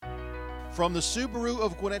From the Subaru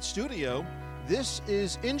of Gwinnett studio, this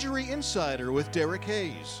is Injury Insider with Derek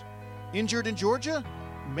Hayes. Injured in Georgia?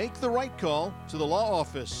 Make the right call to the law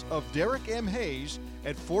office of Derek M. Hayes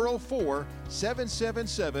at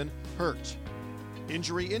 404-777-HURT.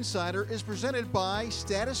 Injury Insider is presented by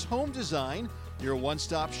Status Home Design, your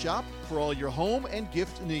one-stop shop for all your home and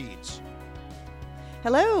gift needs.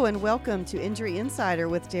 Hello and welcome to Injury Insider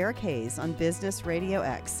with Derek Hayes on Business Radio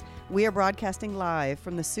X. We are broadcasting live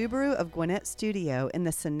from the Subaru of Gwinnett studio in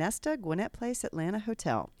the Sonesta Gwinnett Place Atlanta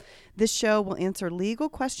Hotel. This show will answer legal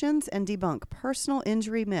questions and debunk personal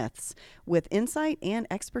injury myths with insight and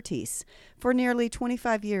expertise. For nearly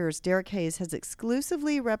 25 years, Derek Hayes has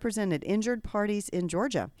exclusively represented injured parties in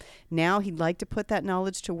Georgia. Now he'd like to put that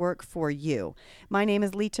knowledge to work for you. My name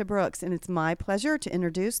is Lita Brooks, and it's my pleasure to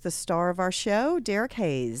introduce the star of our show, Derek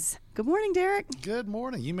Hayes. Good morning, Derek. Good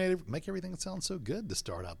morning. You make everything sound so good to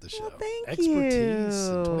start out the show. Well, thank Expertise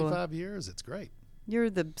you. in 25 years. It's great. You're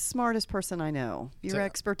the smartest person I know. Your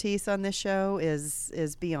expertise on this show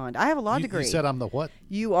is beyond. I have a law degree. You said I'm the what?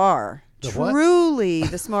 You are truly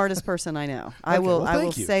the smartest person I know. I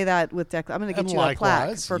will say that with I'm going to get you a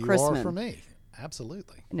plaque for Christmas. You are for me.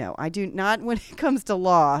 Absolutely. No, I do not when it comes to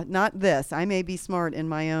law. Not this. I may be smart in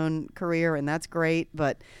my own career, and that's great,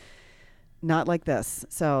 but not like this.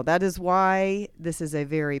 So that is why this is a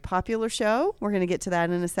very popular show. We're going to get to that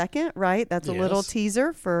in a second, right? That's a little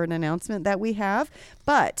teaser for an announcement that we have.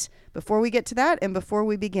 But before we get to that and before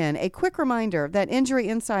we begin, a quick reminder that Injury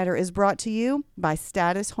Insider is brought to you by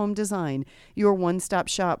Status Home Design, your one-stop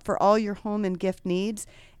shop for all your home and gift needs,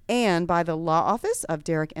 and by the law office of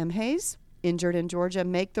Derek M. Hayes. Injured in Georgia,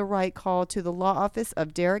 make the right call to the law office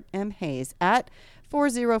of Derek M. Hayes at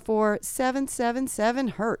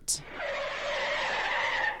 404-777-HURT.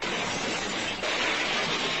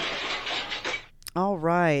 All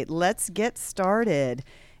right, let's get started.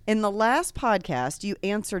 In the last podcast, you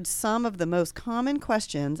answered some of the most common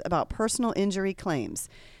questions about personal injury claims.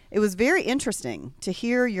 It was very interesting to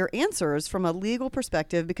hear your answers from a legal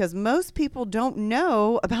perspective because most people don't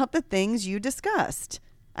know about the things you discussed.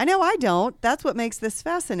 I know I don't. That's what makes this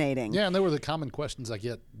fascinating. Yeah, and they were the common questions I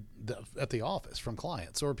get at the office from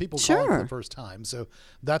clients or people calling for the first time. So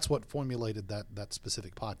that's what formulated that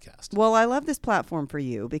specific podcast. Well, I love this platform for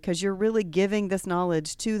you because you're really giving this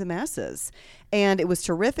knowledge to the masses. And it was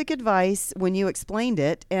terrific advice when you explained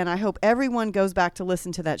it. And I hope everyone goes back to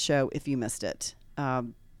listen to that show if you missed it.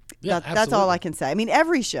 That's all I can say. I mean,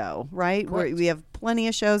 every show, right? We have plenty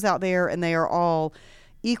of shows out there and they are all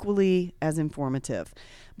equally as informative.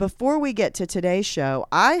 Before we get to today's show,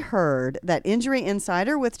 I heard that Injury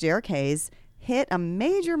Insider with Derek Hayes hit a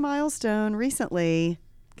major milestone recently.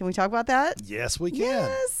 Can we talk about that? Yes, we can.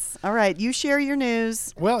 Yes. All right. You share your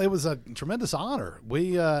news. Well, it was a tremendous honor.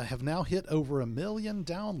 We have now hit over 1 million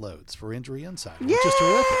downloads for Injury Insider, which is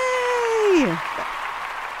terrific.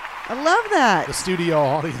 I love that. The studio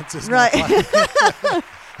audience is right.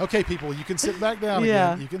 Okay, people, you can sit back down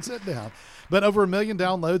again. You can sit down. But over 1 million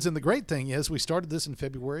downloads, and the great thing is we started this in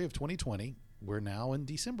February of 2020. We're now in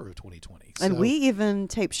December of 2020. And we even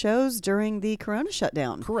tape shows during the Corona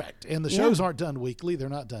shutdown. Correct. And the shows aren't done weekly. They're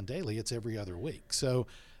not done daily. It's every other week. So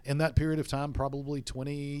in that period of time, probably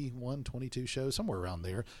 21, 22 shows, somewhere around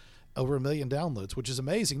there, over 1 million downloads, which is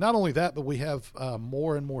amazing. Not only that, but we have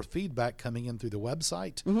more and more feedback coming in through the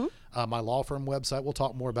website. Mm-hmm. My law firm website, we'll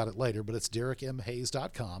talk more about it later, but it's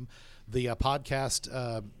derekmhayes.com. The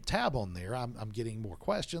podcast tab on there, I'm getting more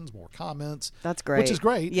questions, more comments. That's great. Which is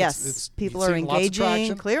great. Yes. People are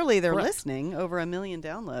engaging. Clearly they're listening. Over 1 million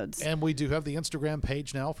downloads. And we do have the Instagram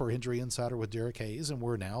page now for Injury Insider with Derek Hayes, and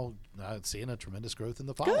we're now seeing a tremendous growth in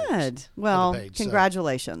the followers. Good. Well,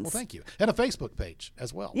 congratulations. Well, thank you. And a Facebook page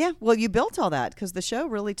as well. Yeah. Well, you built all that because the show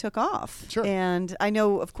really took off. Sure. And I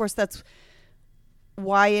know, of course, that's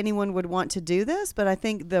why anyone would want to do this, but I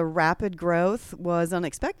think the rapid growth was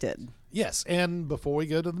unexpected. Yes, and before we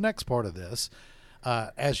go to the next part of this,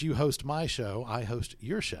 as you host my show, I host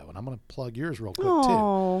your show, and I'm going to plug yours real quick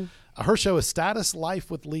too. Her show is Status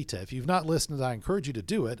Life with Lita. If you've not listened, I encourage you to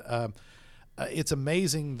do it. It's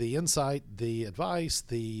amazing, the insight, the advice,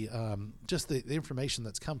 just the information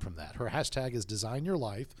that's come from that. Her hashtag is Design Your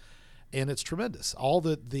Life, and it's tremendous. All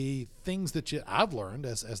the things that I've learned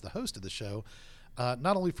as the host of the show,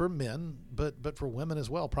 not only for men, but for women as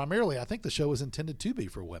well. Primarily, I think the show is intended to be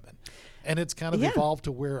for women. And it's kind of evolved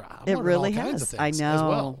to where I'm it really all kinds has. of I things know. as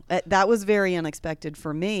well. That was very unexpected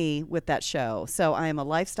for me with that show. So I am a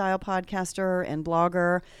lifestyle podcaster and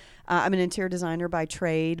blogger. I'm an interior designer by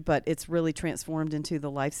trade, but it's really transformed into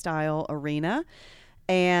the lifestyle arena.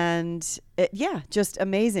 And just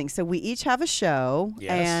amazing. So we each have a show.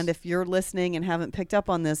 Yes. And if you're listening and haven't picked up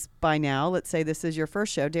on this by now, let's say this is your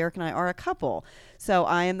first show. Derek and I are a couple. So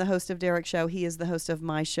I am the host of Derek's show. He is the host of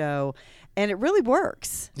my show. And it really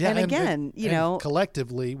works. Yeah, and again, you know.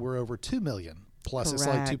 Collectively, we're over 2 million. Plus,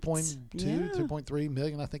 Correct. It's like 2.2, 2.3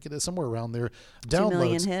 million, I think it is, somewhere around there. 2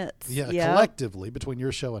 million hits. Yeah, Yep. collectively between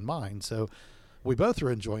your show and mine. So we both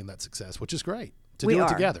are enjoying that success, which is great to We do are.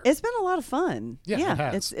 it together. It's been a lot of fun. Yeah, it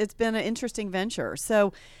has. It's been an interesting venture.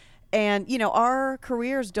 So, and you know, our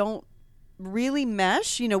careers don't really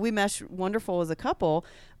mesh. You know, we mesh wonderful as a couple,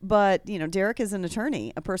 but you know, Derek is an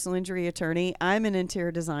attorney, a personal injury attorney. I'm an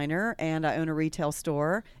interior designer, and I own a retail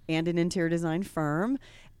store and an interior design firm.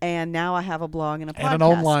 And now I have a blog and a podcast. And an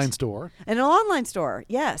online store. And an online store,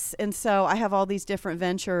 yes. And so I have all these different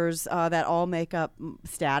ventures that all make up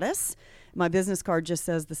Status. My business card just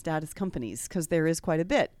says the Status companies because there is quite a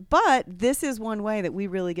bit. But this is one way that we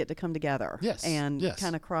really get to come together and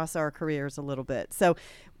kind of cross our careers a little bit. So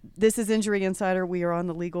this is Injury Insider. We are on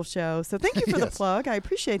the legal show. So thank you for the plug. I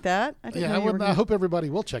appreciate that. I hope everybody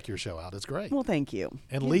will check your show out. It's great. Well, thank you.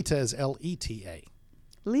 And Lita is Leta.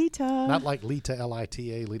 Lita. Not like Lita,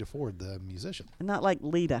 Lita, Lita Ford, the musician. Not like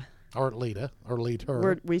Lita. Or Lita, or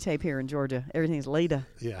Lita. We tape here in Georgia. Everything's Lita.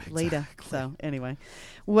 Yeah, exactly. Lita. So anyway,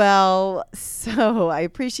 well, so I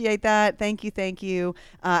appreciate that. Thank you.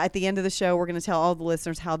 At the end of the show, we're going to tell all the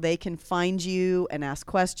listeners how they can find you and ask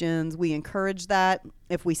questions. We encourage that.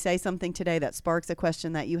 If we say something today that sparks a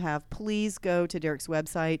question that you have, please go to Derek's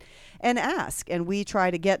website and ask. And we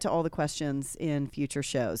try to get to all the questions in future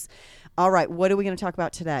shows. All right, what are we going to talk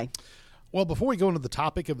about today? Well, before we go into the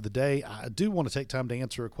topic of the day, I do want to take time to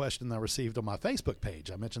answer a question that I received on my Facebook page.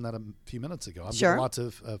 I mentioned that a few minutes ago. I've got lots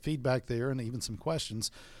of feedback there and even some questions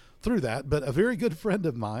through that. But a very good friend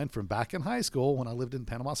of mine from back in high school when I lived in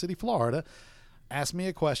Panama City, Florida, asked me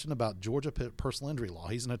a question about Georgia personal injury law.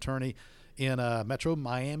 He's an attorney in Metro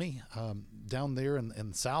Miami, down there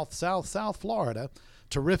in South Florida.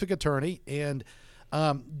 Terrific attorney. And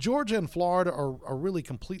Georgia and Florida are really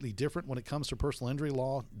completely different when it comes to personal injury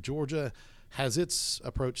law. Georgia has its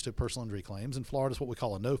approach to personal injury claims, and Florida is what we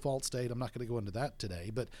call a no-fault state. I'm not going to go into that today,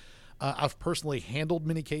 but I've personally handled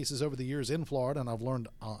many cases over the years in Florida, and I've learned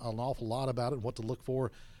an awful lot about it, what to look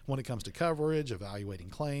for when it comes to coverage, evaluating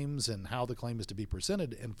claims, and how the claim is to be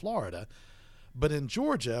presented in Florida. But in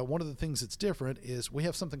Georgia, one of the things that's different is we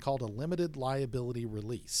have something called a limited liability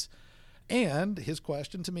release. And his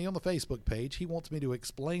question to me on the Facebook page, he wants me to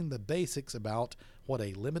explain the basics about what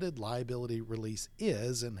a limited liability release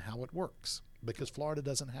is and how it works, because Florida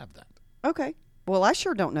doesn't have that. Okay. Well, I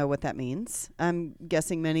sure don't know what that means. I'm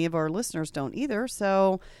guessing many of our listeners don't either.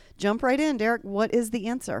 So jump right in, Derek. What is the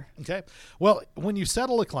answer? Okay. Well, when you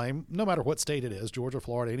settle a claim, no matter what state it is, Georgia,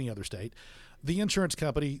 Florida, any other state, the insurance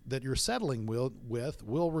company that you're settling with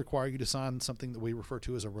will require you to sign something that we refer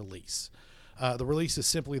to as a release. The release is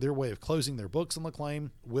simply their way of closing their books on the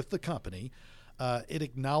claim with the company. It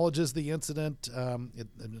acknowledges the incident. It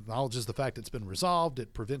acknowledges the fact it's been resolved.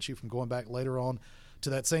 It prevents you from going back later on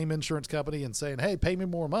to that same insurance company and saying, hey, pay me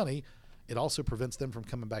more money. It also prevents them from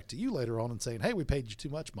coming back to you later on and saying, hey, we paid you too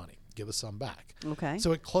much money. Give us some back. Okay.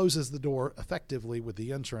 So it closes the door effectively with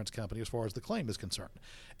the insurance company as far as the claim is concerned.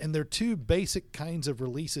 And there are two basic kinds of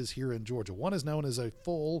releases here in Georgia. One is known as a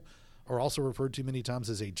full, or also referred to many times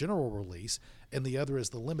as a general release, and the other is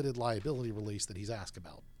the limited liability release that he's asked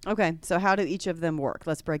about. Okay, so how do each of them work?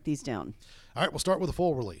 Let's break these down. All right, we'll start with a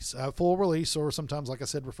full release. Full release, or sometimes, like I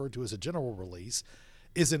said, referred to as a general release,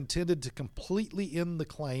 is intended to completely end the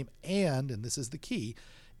claim and this is the key,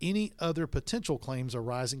 any other potential claims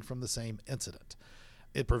arising from the same incident.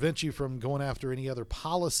 It prevents you from going after any other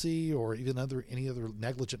policy or even any other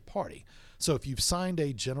negligent party. So if you've signed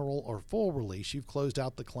a general or full release, you've closed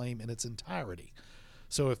out the claim in its entirety.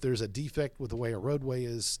 So if there's a defect with the way a roadway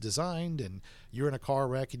is designed and you're in a car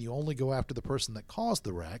wreck and you only go after the person that caused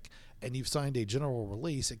the wreck and you've signed a general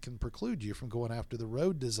release, it can preclude you from going after the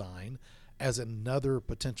road design as another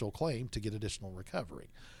potential claim to get additional recovery.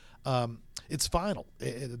 It's final.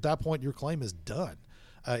 At that point, your claim is done.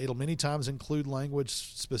 It'll many times include language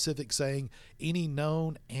specific saying any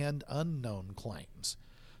known and unknown claims.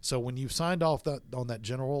 So when you've signed off on that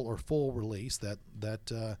general or full release, that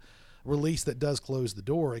release that does close the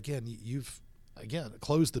door, you've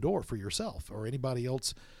closed the door for yourself or anybody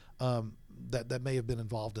else that may have been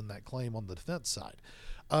involved in that claim on the defense side.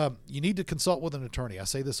 You need to consult with an attorney. I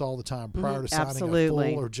say this all the time prior to signing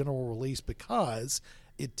Absolutely. a full or general release because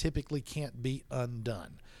it typically can't be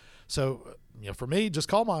undone. So for me, just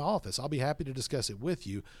call my office. I'll be happy to discuss it with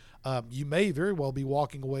you. You may very well be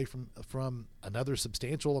walking away from another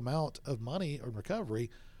substantial amount of money or recovery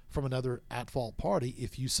from another at-fault party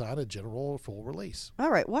if you sign a general or full release.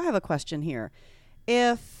 All right. Well, I have a question here.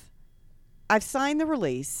 If I've signed the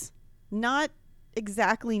release, not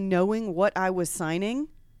exactly knowing what I was signing,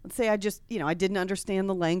 let's say I just, I didn't understand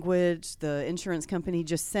the language, the insurance company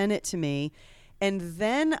just sent it to me, and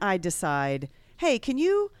then I decide, hey, can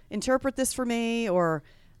you interpret this for me? Or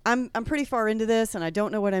I'm pretty far into this and I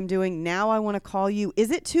don't know what I'm doing. Now I want to call you. Is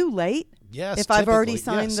it too late? Yes. If I've already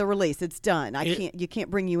signed the release, it's done. You can't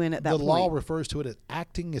bring you in at that point. The law refers to it as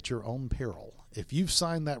acting at your own peril. If you've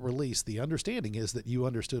signed that release, the understanding is that you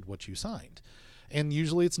understood what you signed. And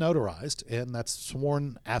usually it's notarized, and that's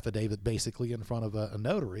sworn affidavit basically in front of a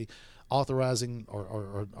notary authorizing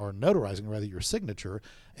or notarizing rather your signature,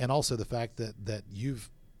 and also the fact that you've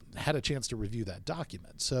had a chance to review that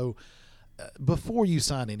document. So before you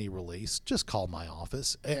sign any release, just call my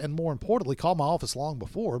office, and more importantly, call my office long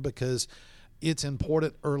before, because it's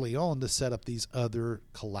important early on to set up these other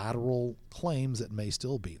collateral claims that may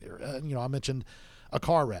still be there. I mentioned a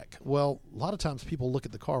car wreck. Well, a lot of times people look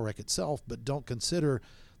at the car wreck itself but don't consider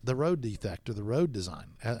the road defect or the road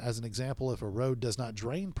design. As an example, if a road does not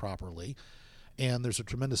drain properly and there's a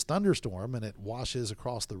tremendous thunderstorm and it washes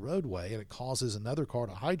across the roadway and it causes another car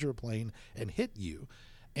to hydroplane and hit you,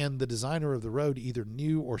 and the designer of the road either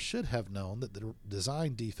knew or should have known that the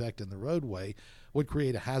design defect in the roadway would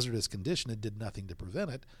create a hazardous condition and did nothing to prevent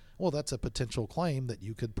it, well, that's a potential claim that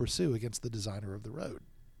you could pursue against the designer of the road.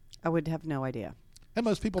 I would have no idea. And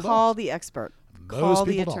most people Call don't. the expert. Most Call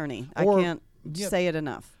the people attorney. Or, I can't say it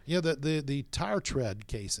enough. The tire tread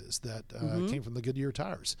cases that came from the Goodyear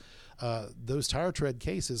tires. Those tire tread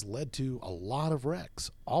cases led to a lot of wrecks,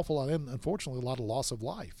 awful lot, and unfortunately a lot of loss of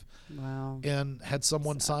life. Wow. And had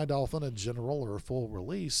someone signed off on a general or a full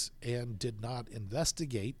release and did not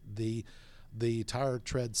investigate the tire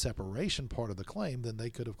tread separation part of the claim, then they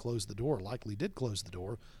could have closed the door, likely did close the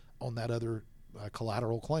door on that other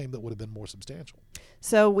collateral claim that would have been more substantial.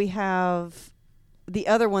 So we have the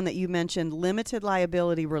other one that you mentioned, limited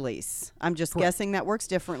liability release. I'm just Correct. guessing that works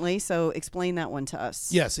differently, so explain that one to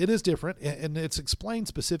us. Yes, it is different, and it's explained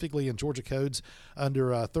specifically in Georgia codes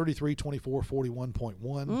under 332441.1.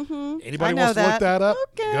 Mm-hmm. Anybody wants to look that up?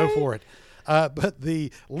 Okay. Go for it. But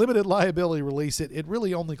the limited liability release, it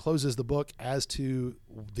really only closes the book as to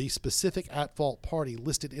the specific at-fault party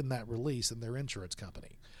listed in that release and their insurance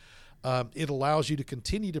company. It allows you to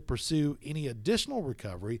continue to pursue any additional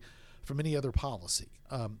recovery from any other policy.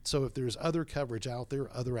 So if there's other coverage out there,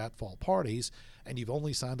 other at-fault parties, and you've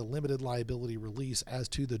only signed a limited liability release as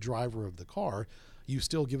to the driver of the car, you've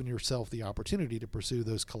still given yourself the opportunity to pursue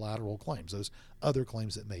those collateral claims, those other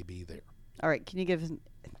claims that may be there. All right. Can you give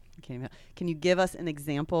us an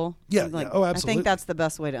example? Yeah. Oh, absolutely. I think that's the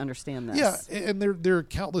best way to understand this. Yeah, and there are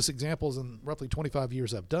countless examples in roughly 25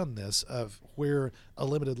 years I've done this of where a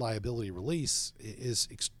limited liability release is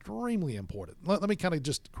extremely important. Let me kind of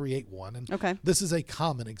just create one. And okay. This is a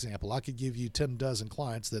common example. I could give you 10 dozen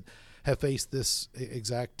clients that have faced this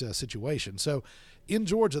exact situation. So in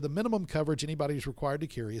Georgia, the minimum coverage anybody is required to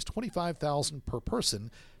carry is $25,000 per person,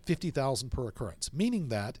 $50,000 per occurrence, meaning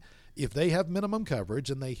that if they have minimum coverage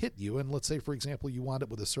and they hit you, and let's say, for example, you wind up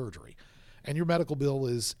with a surgery and your medical bill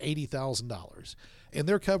is $80,000 and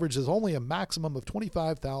their coverage is only a maximum of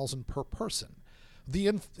 $25,000 per person,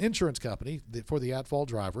 the insurance company for the at-fault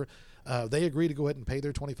driver, they agree to go ahead and pay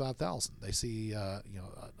their $25,000. They see a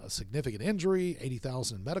significant injury,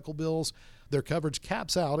 $80,000 in medical bills. Their coverage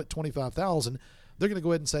caps out at $25,000. They're going to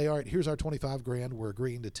go ahead and say, all right, here's our $25,000. We're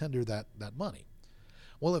agreeing to tender that money.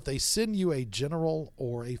 Well, if they send you a general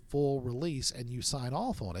or a full release and you sign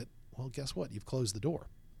off on it, well, guess what? You've closed the door.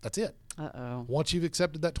 That's it. Uh-oh. Once you've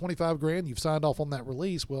accepted that $25,000, you've signed off on that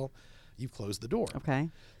release, well, you've closed the door. Okay.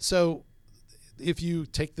 So if you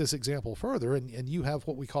take this example further and you have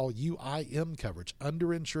what we call UIM coverage,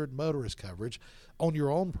 underinsured motorist coverage, on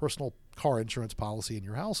your own personal car insurance policy in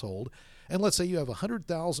your household, and let's say you have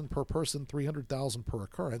 $100,000 per person, $300,000 per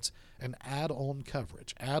occurrence, and add-on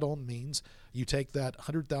coverage. Add-on means you take that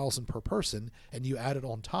 $100,000 per person and you add it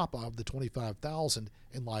on top of the $25,000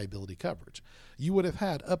 in liability coverage. You would have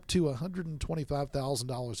had up to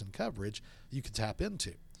 $125,000 in coverage you could tap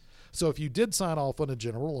into. So if you did sign off on a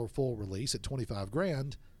general or full release at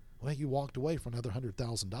 $25,000, well, you walked away for another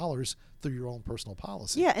 $100,000 through your own personal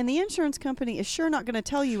policy. Yeah, and the insurance company is sure not going to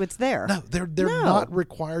tell you it's there. No, they're not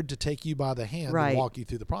required to take you by the hand right. and walk you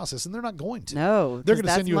through the process, and they're not going to. No, they're going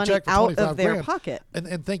to send you a check for out $25,000 of their pocket.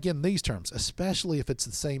 And think in these terms, especially if it's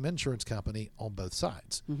the same insurance company on both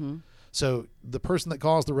sides. Mm-hmm. So the person that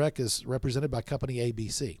caused the wreck is represented by company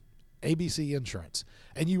ABC Insurance.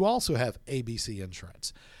 And you also have ABC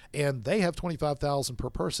Insurance. And they have $25,000 per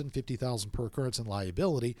person, $50,000 per occurrence in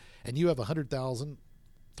liability, and you have $100,000,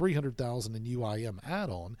 $300,000 in UIM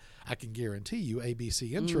add-on. I can guarantee you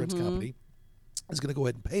ABC Insurance Company is going to go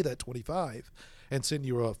ahead and pay that $25,000 and send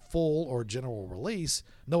you a full or general release,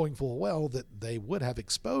 knowing full well that they would have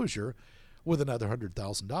exposure with another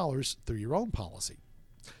 $100,000 through your own policy.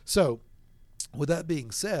 So with that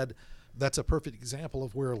being said, that's a perfect example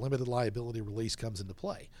of where a limited liability release comes into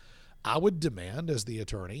play. I would demand as the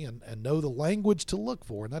attorney and know the language to look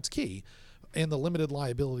for, and that's key, in the limited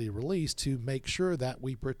liability release to make sure that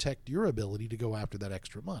we protect your ability to go after that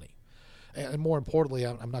extra money. And more importantly,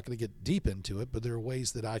 I'm not going to get deep into it, but there are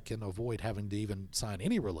ways that I can avoid having to even sign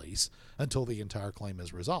any release until the entire claim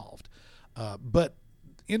is resolved. But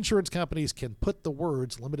insurance companies can put the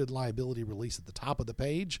words limited liability release at the top of the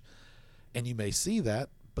page, and you may see that,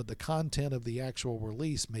 but the content of the actual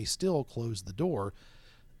release may still close the door.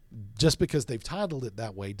 Just because they've titled it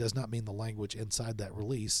that way does not mean the language inside that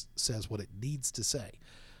release says what it needs to say.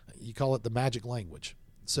 You call it the magic language.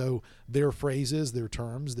 So there are phrases, there are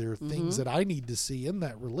terms, there are things that I need to see in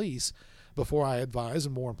that release before I advise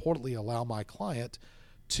and, more importantly, allow my client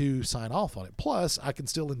to sign off on it. Plus, I can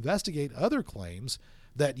still investigate other claims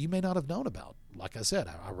that you may not have known about. Like I said,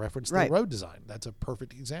 I referenced the road design. That's a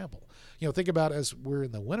perfect example. Think about as we're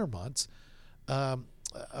in the winter months, a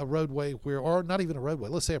roadway where, or not even a roadway,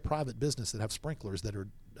 let's say a private business that have sprinklers that are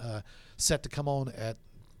set to come on at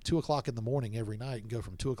 2 o'clock in the morning every night and go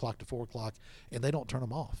from 2 o'clock to 4 o'clock, and they don't turn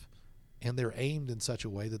them off. And they're aimed in such a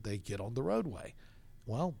way that they get on the roadway.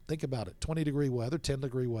 Well, think about it. 20-degree weather,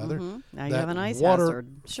 10-degree weather. Now you have an ice water hazard.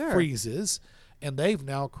 Sure. freezes, and they've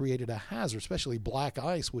now created a hazard, especially black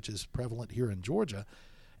ice, which is prevalent here in Georgia.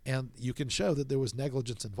 And you can show that there was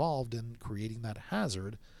negligence involved in creating that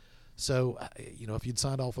hazard. So, if you'd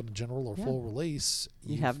signed off on a general or full release,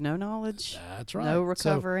 you have no knowledge. That's right. No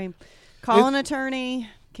recovery. Call an attorney.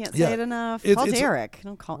 Can't say it enough. Call Derek.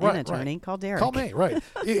 Don't call an attorney. Call Derek. Call me. Right.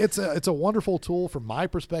 It's a wonderful tool from my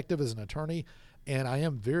perspective as an attorney, and I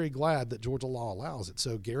am very glad that Georgia law allows it.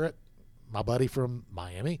 So, Garrett, my buddy from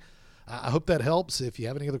Miami, I hope that helps. If you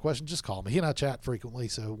have any other questions, just call me. He and I chat frequently,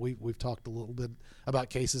 so we've talked a little bit about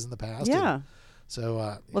cases in the past. Yeah.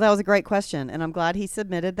 So, well, that was a great question, and I'm glad he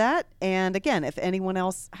submitted that. And again, if anyone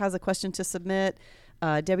else has a question to submit,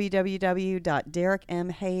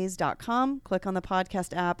 www.derekmhayes.com. Click on the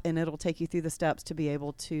podcast app, and it'll take you through the steps to be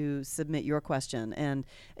able to submit your question. And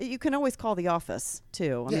you can always call the office,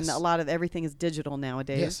 too. I mean, a lot of everything is digital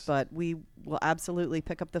nowadays, but we will absolutely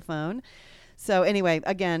pick up the phone. So anyway,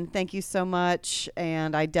 again, thank you so much,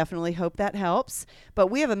 and I definitely hope that helps. But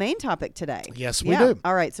we have a main topic today. Yes, we do.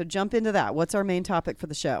 All right, so jump into that. What's our main topic for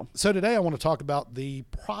the show? So today I want to talk about the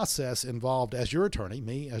process involved as your attorney,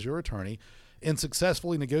 me as your attorney, in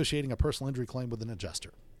successfully negotiating a personal injury claim with an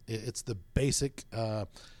adjuster. It's the basic, I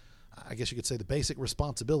guess you could say the basic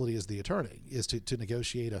responsibility as the attorney is to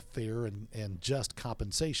negotiate a fair and just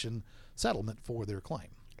compensation settlement for their claim.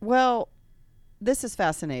 Well, this is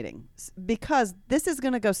fascinating because this is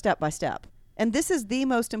going to go step by step. And this is the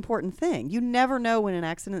most important thing. You never know when an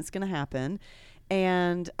accident is going to happen.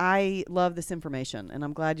 And I love this information, and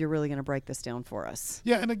I'm glad you're really going to break this down for us.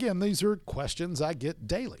 Yeah, and again, these are questions I get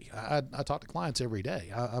daily. I talk to clients every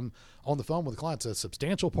day. I'm on the phone with clients a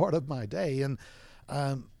substantial part of my day, and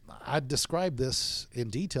I describe this in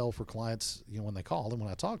detail for clients, when they call and when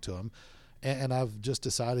I talk to them. And I've just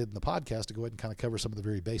decided in the podcast to go ahead and kind of cover some of the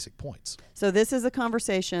very basic points. So this is a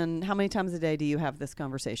conversation. How many times a day do you have this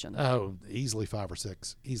conversation? Oh, easily 5 or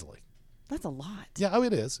 6, easily. That's a lot. Yeah,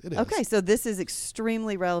 it is. It is. Okay, so this is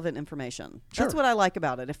extremely relevant information. Sure. That's what I like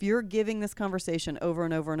about it. If you're giving this conversation over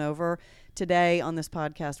and over and over, today on this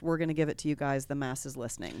podcast, we're going to give it to you guys, the masses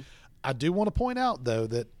listening. I do want to point out, though,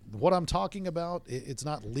 that what I'm talking about, it's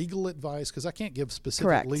not legal advice, because I can't give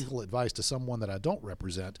specific legal advice to someone that I don't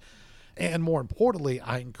represent. And more importantly,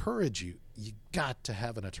 I encourage you got to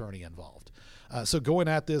have an attorney involved. So going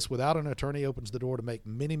at this without an attorney opens the door to make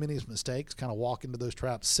many, many mistakes, kind of walk into those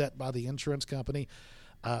traps set by the insurance company.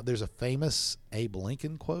 There's a famous Abe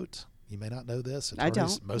Lincoln quote. You may not know this. I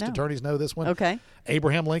don't. Most attorneys know this one. Okay.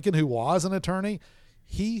 Abraham Lincoln, who was an attorney,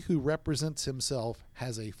 he who represents himself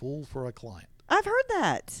has a fool for a client. I've heard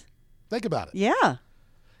that. Think about it. Yeah.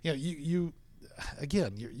 You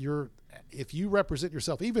again, you're if you represent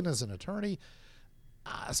yourself, even as an attorney,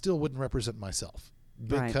 I still wouldn't represent myself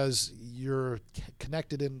because you're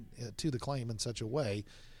connected to the claim in such a way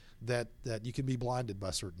that you can be blinded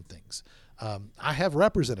by certain things. I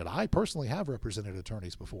personally have represented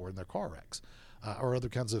attorneys before in their car wrecks. or other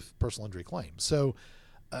kinds of personal injury claims. So,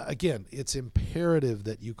 again, it's imperative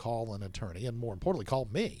that you call an attorney, and more importantly, call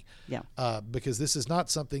me. Yeah. Because this is not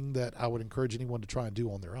something that I would encourage anyone to try and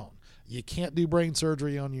do on their own. You can't do brain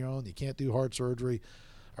surgery on your own. You can't do heart surgery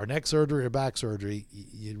or neck surgery or back surgery.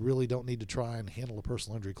 You really don't need to try and handle a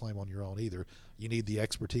personal injury claim on your own either. You need the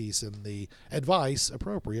expertise and the advice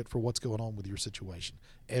appropriate for what's going on with your situation.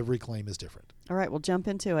 Every claim is different. All right, we'll jump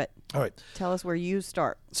into it. All right. Tell us where you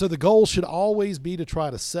start. So the goal should always be to try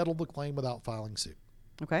to settle the claim without filing suit.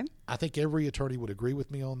 Okay. I think every attorney would agree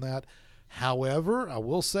with me on that. However, I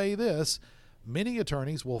will say this. Many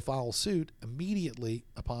attorneys will file suit immediately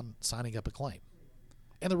upon signing up a claim.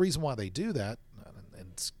 And the reason why they do that, and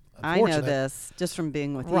it's unfortunate. I know this just from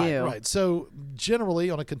being with Right, you. right. So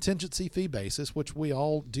generally on a contingency fee basis, which we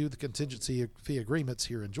all do the contingency fee agreements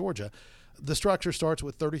here in Georgia, the structure starts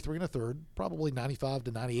with 33 1/3. Probably 95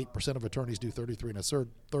 to 98% of attorneys do 33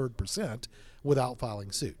 1/3% without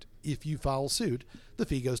filing suit. If you file suit, the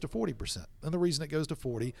fee goes to 40%. And the reason it goes to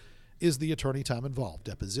 40 is the attorney time involved.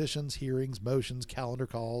 Depositions, hearings, motions, calendar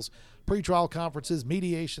calls, pretrial conferences,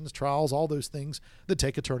 mediations, trials, all those things that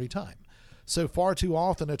take attorney time. So far too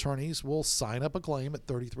often attorneys will sign up a claim at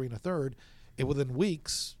 33 1/3, and within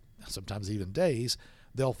weeks, sometimes even days,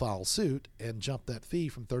 they'll file suit and jump that fee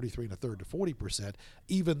from 33 1/3 to 40%,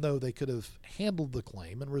 even though they could have handled the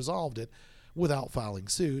claim and resolved it without filing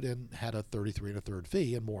suit and had a 33 1/3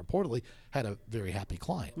 fee, and more importantly, had a very happy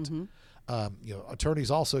client. Mm-hmm. Attorneys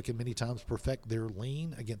also can many times perfect their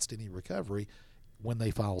lien against any recovery when they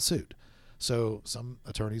file suit. So some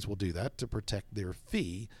attorneys will do that to protect their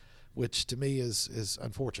fee, which to me is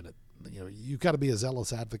unfortunate. You've got to be a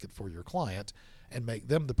zealous advocate for your client and make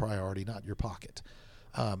them the priority, not your pocket.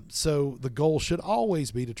 So the goal should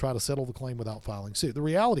always be to try to settle the claim without filing suit. The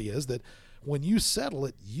reality is that when you settle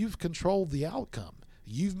it, you've controlled the outcome.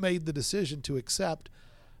 You've made the decision to accept,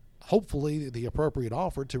 hopefully, the appropriate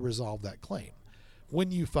offer to resolve that claim. When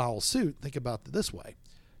you file suit, think about it this way.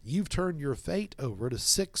 You've turned your fate over to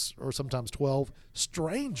 6 or sometimes 12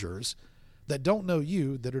 strangers that don't know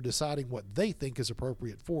you, that are deciding what they think is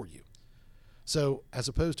appropriate for you. So as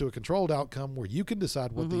opposed to a controlled outcome where you can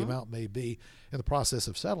decide what the amount may be in the process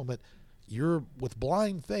of settlement, you're with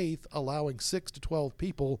blind faith allowing 6 to 12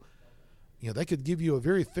 people. They could give you a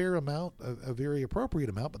very fair amount, a very appropriate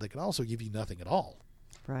amount, but they can also give you nothing at all.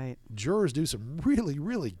 Right. Jurors do some really,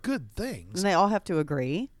 really good things. And they all have to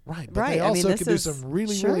agree. Right. But they also can do some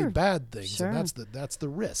really, really bad things. Sure. And that's the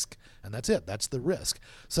risk. And that's it. That's the risk.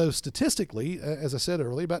 So statistically, as I said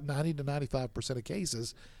earlier, about 90 to 95% of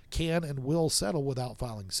cases can and will settle without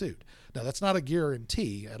filing suit. Now, that's not a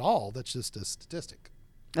guarantee at all. That's just a statistic.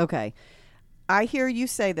 Okay. I hear you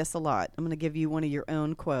say this a lot. I'm going to give you one of your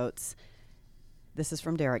own quotes. This is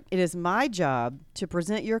from Derek. It is my job to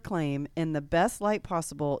present your claim in the best light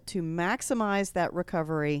possible to maximize that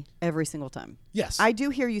recovery every single time. Yes. I do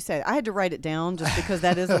hear you say that. I had to write it down just because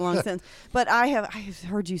that is a long sentence. But I have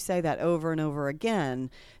heard you say that over and over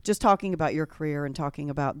again, just talking about your career and talking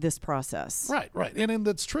about this process. Right. And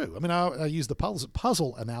that's true. I mean, I use the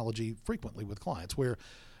puzzle analogy frequently with clients where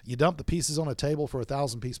you dump the pieces on a table for a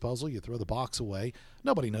 1,000-piece puzzle. You throw the box away.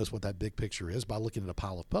 Nobody knows what that big picture is by looking at a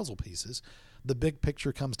pile of puzzle pieces. The big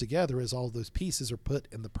picture comes together as all those pieces are put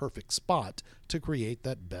in the perfect spot to create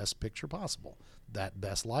that best picture possible, that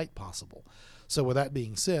best light possible. So with that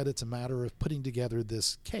being said, it's a matter of putting together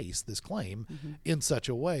this case, this claim, in such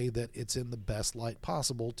a way that it's in the best light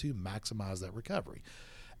possible to maximize that recovery.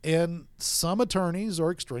 And some attorneys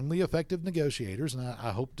are extremely effective negotiators, and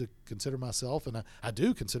I hope to consider myself, and I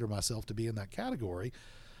do consider myself to be in that category.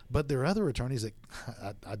 But there are other attorneys that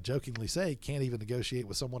I jokingly say can't even negotiate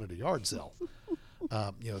with someone at a yard sale.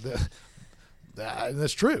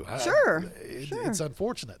 That's true. Sure. It's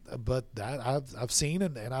unfortunate, but that I've seen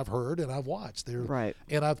and I've heard and I've watched there. Right.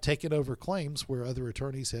 And I've taken over claims where other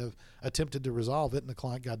attorneys have attempted to resolve it, and the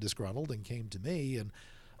client got disgruntled and came to me, and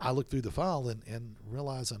I looked through the file and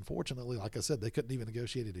realized, unfortunately, like I said, they couldn't even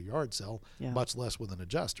negotiate at a yard sale, much less with an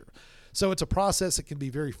adjuster. So it's a process that can be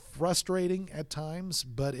very frustrating at times,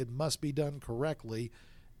 but it must be done correctly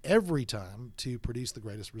every time to produce the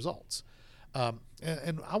greatest results. And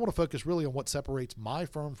I want to focus really on what separates my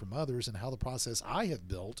firm from others and how the process I have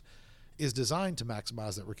built is designed to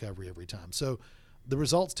maximize that recovery every time. So the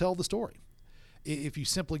results tell the story. If you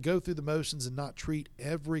simply go through the motions and not treat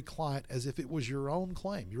every client as if it was your own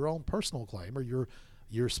claim, your own personal claim, or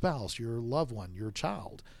your spouse, your loved one, your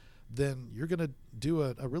child, then you're going to do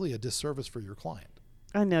a really a disservice for your client.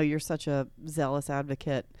 I know you're such a zealous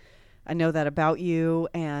advocate. I know that about you,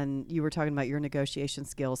 and you were talking about your negotiation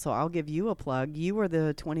skills, so I'll give you a plug. You were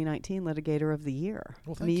the 2019 Litigator of the Year.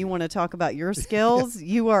 Well, I mean, you you want to talk about your skills?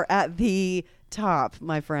 You are at the top,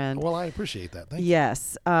 my friend. Well, I appreciate that. Thank you.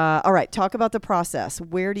 Yes. All right. Talk about the process.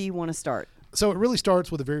 Where do you want to start? So it really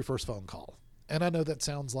starts with the very first phone call. And I know that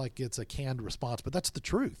sounds like it's a canned response, but that's the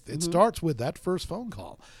truth. It starts with that first phone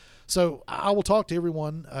call. So I will talk to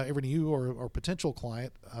everyone, every new or potential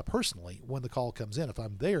client personally when the call comes in. If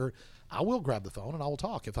I'm there, I will grab the phone and I will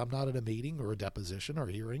talk. If I'm not at a meeting or a deposition or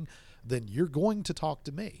hearing, then you're going to talk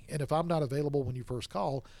to me. And if I'm not available when you first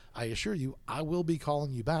call, I assure you, I will be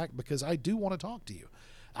calling you back because I do want to talk to you.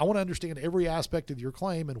 I want to understand every aspect of your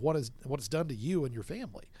claim and what it's done to you and your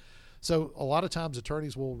family. So a lot of times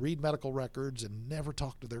attorneys will read medical records and never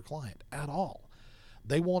talk to their client at all.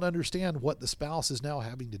 They won't understand what the spouse is now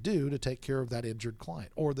having to do to take care of that injured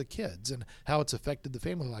client or the kids and how it's affected the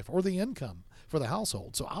family life or the income for the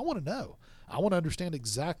household. So I want to know. I want to understand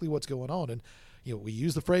exactly what's going on. And, we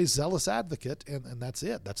use the phrase zealous advocate, and that's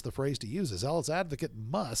it. That's the phrase to use. A zealous advocate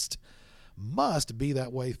must be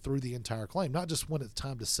that way through the entire claim, not just when it's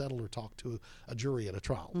time to settle or talk to a jury at a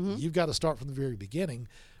trial. You've got to start from the very beginning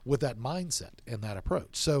with that mindset and that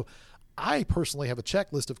approach. So I personally have a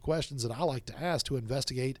checklist of questions that I like to ask to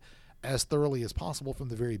investigate as thoroughly as possible from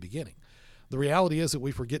the very beginning. The reality is that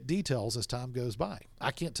we forget details as time goes by. I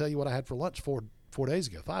can't tell you what I had for lunch 4 days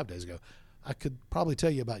ago, 5 days ago. I could probably tell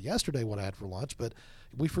you about yesterday what I had for lunch, but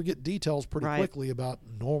we forget details pretty quickly about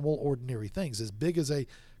normal, ordinary things. As big as a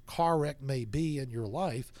car wreck may be in your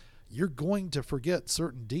life, you're going to forget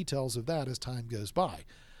certain details of that as time goes by.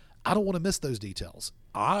 I don't want to miss those details.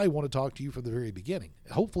 I want to talk to you from the very beginning.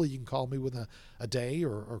 Hopefully you can call me within a day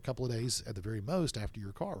or a couple of days at the very most after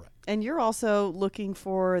your car wreck. And you're also looking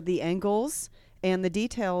for the angles and the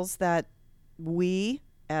details that we,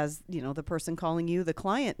 as the person calling you, the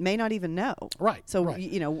client, may not even know. Right. So, right.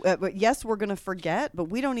 Yes, we're going to forget, but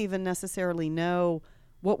we don't even necessarily know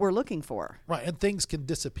what we're looking for. Right. And things can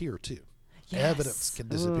disappear too. Yes. Evidence can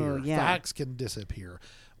disappear. Ooh, yeah. Facts can disappear.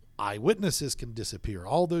 Eyewitnesses can disappear.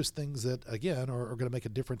 All those things that, again, are going to make a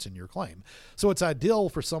difference in your claim. So it's ideal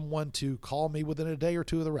for someone to call me within a day or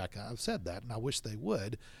two of the wreck. I've said that, and I wish they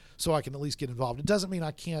would, so I can at least get involved. It doesn't mean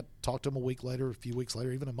I can't talk to them a week later, a few weeks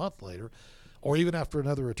later, even a month later, or even after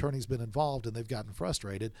another attorney's been involved and they've gotten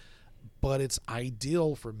frustrated. But it's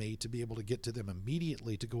ideal for me to be able to get to them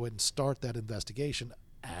immediately to go ahead and start that investigation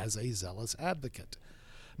as a zealous advocate.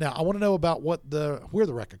 Now, I want to know about where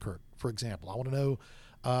the wreck occurred, for example. I want to know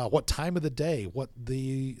what time of the day, what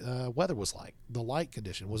the weather was like, the light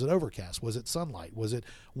condition. Was it overcast? Was it sunlight? Was it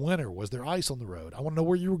winter? Was there ice on the road? I want to know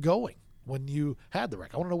where you were going when you had the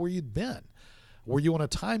wreck. I want to know where you'd been. Were you on a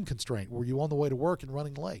time constraint? Were you on the way to work and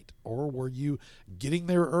running late? Or were you getting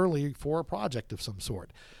there early for a project of some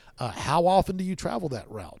sort? How often do you travel that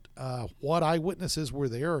route? What eyewitnesses were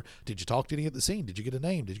there? Did you talk to any at the scene? Did you get a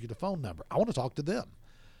name? Did you get a phone number? I want to talk to them.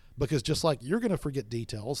 Because just like you're going to forget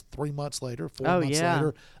details 3 months later, 4 months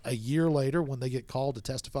later, a year later, when they get called to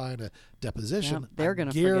testify in a deposition, they're going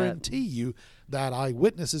to guarantee you that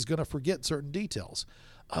eyewitness is going to forget certain details.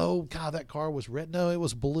 Oh, God, that car was red. No, it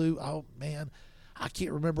was blue. Oh, man, I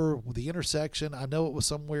can't remember the intersection. I know it was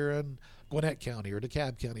somewhere in Gwinnett County or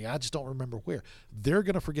DeKalb County. I just don't remember where. They're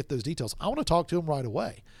going to forget those details. I want to talk to them right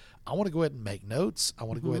away. I want to go ahead and make notes. I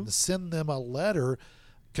want to go ahead and send them a letter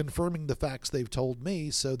confirming the facts they've told me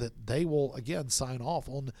so that they will, again, sign off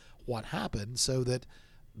on what happened so that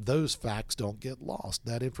those facts don't get lost.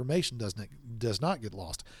 That information does not get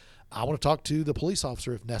lost. I want to talk to the police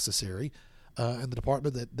officer if necessary and the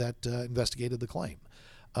department that investigated the claim.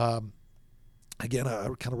 Again, I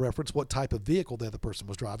kind of reference what type of vehicle the other person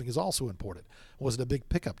was driving is also important. Was it a big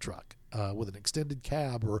pickup truck with an extended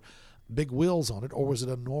cab or big wheels on it, or was it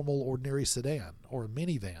a normal, ordinary sedan or a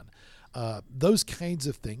minivan? Those kinds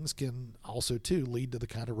of things can also, too, lead to the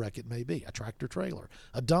kind of wreck it may be. A tractor trailer,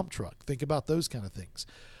 a dump truck. Think about those kind of things.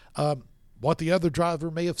 What the other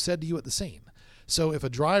driver may have said to you at the scene. So if a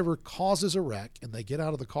driver causes a wreck and they get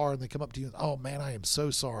out of the car and they come up to you and, oh, man, I am so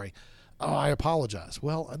sorry. Oh, I apologize.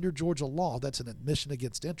 Well, under Georgia law, that's an admission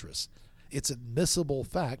against interest. It's admissible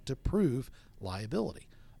fact to prove liability.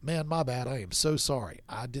 Man, my bad. I am so sorry.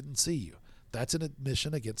 I didn't see you. That's an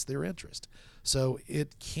admission against their interest. So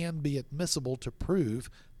it can be admissible to prove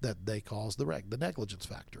that they caused the wreck, the negligence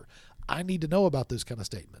factor. I need to know about those kind of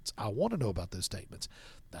statements. I want to know about those statements.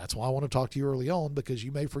 That's why I want to talk to you early on, because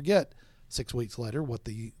you may forget 6 weeks later what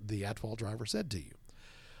the at-fault driver said to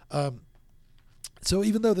you. So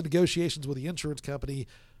even though the negotiations with the insurance company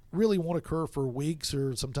really won't occur for weeks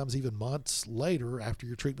or sometimes even months later after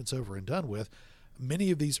your treatment's over and done with,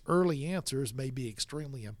 many of these early answers may be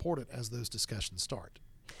extremely important as those discussions start.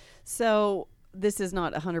 So this is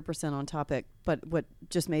not 100% on topic, but what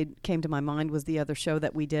just came to my mind was the other show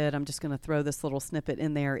that we did. I'm just going to throw this little snippet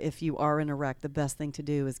in there. If you are in a wreck, the best thing to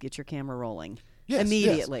do is get your camera rolling. Yes,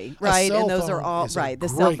 immediately, yes. right? And those are all right. The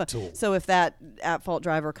cell phone tool. So if that at-fault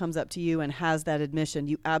driver comes up to you and has that admission,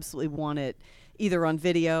 you absolutely want it either on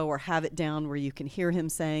video or have it down where you can hear him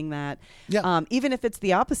saying that. Yeah. Even if it's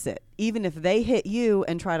the opposite, even if they hit you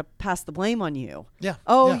and try to pass the blame on you. Yeah.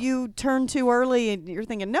 Oh, yeah. you turned too early, and you're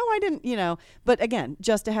thinking, no, I didn't. But again,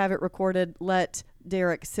 just to have it recorded, let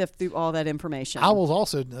Derek sift through all that information. I was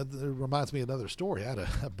also, it reminds me of another story. I had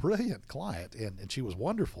a brilliant client, and she was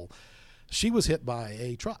wonderful. She was hit by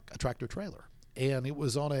a truck, a tractor trailer, and it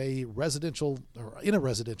was on in a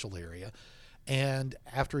residential area. And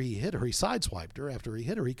after he hit her, he sideswiped her. After he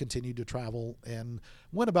hit her, he continued to travel and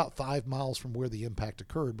went about 5 miles from where the impact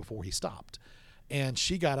occurred before he stopped. And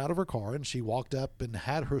she got out of her car and she walked up and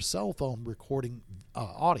had her cell phone recording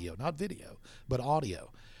audio, not video, but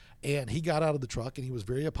audio. And he got out of the truck and he was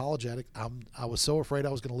very apologetic. I was so afraid I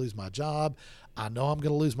was going to lose my job. I know I'm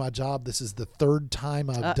going to lose my job. This is the third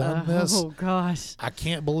time I've done this. Oh, gosh. I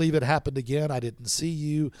can't believe it happened again. I didn't see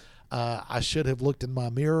you. I should have looked in my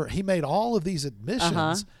mirror. He made all of these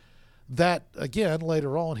admissions that, again,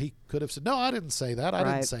 later on, he could have said, no, I didn't say that. I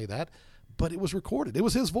didn't say that. But it was recorded. It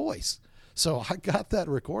was his voice. So I got that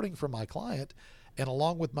recording from my client, and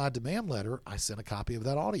along with my demand letter, I sent a copy of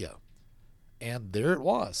that audio. And there it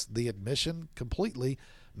was, the admission completely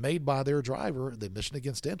made by their driver, the admission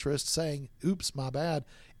against interest, saying, oops, my bad.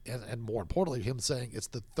 And more importantly, him saying, it's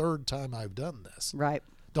the third time I've done this. Right.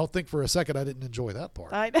 Don't think for a second I didn't enjoy that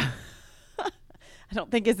part. I don't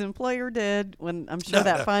think his employer did when I'm sure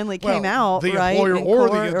that finally came out, the right? Employer or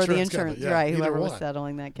the or the insurance insurance, company. Yeah, right? either Whoever was one.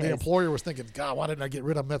 settling that case. The employer was thinking, God, why didn't I get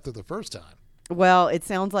rid of him after the first time? Well, it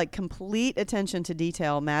sounds like complete attention to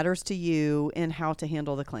detail matters to you in how to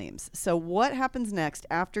handle the claims. So what happens next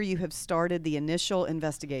after you have started the initial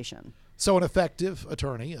investigation? So an effective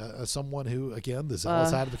attorney, someone who, again, the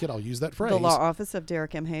zealous advocate, I'll use that phrase. The law office of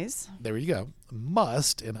Derek M. Hayes. There you go.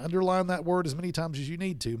 Must, and underline that word as many times as you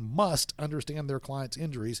need to, must understand their client's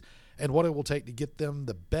injuries and what it will take to get them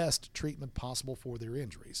the best treatment possible for their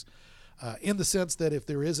injuries. In the sense that if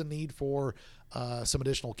there is a need for some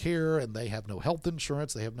additional care and they have no health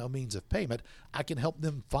insurance, they have no means of payment, I can help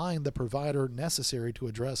them find the provider necessary to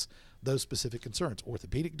address those specific concerns.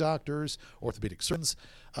 Orthopedic doctors, orthopedic surgeons,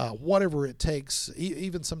 whatever it takes,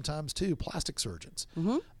 even sometimes too, plastic surgeons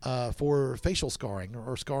for facial scarring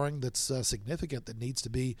or scarring that's significant that needs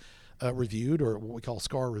to be reviewed, or what we call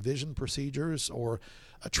scar revision procedures, or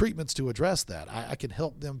treatments to address that. I can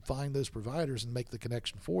help them find those providers and make the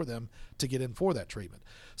connection for them to get in for that treatment.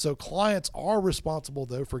 So clients are responsible,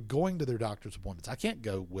 though, for going to their doctor's appointments. I can't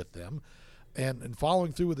go with them, and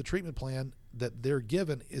following through with the treatment plan that they're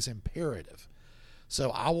given is imperative. So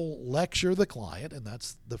I will lecture the client, and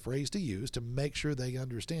that's the phrase to use, to make sure they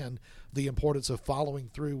understand the importance of following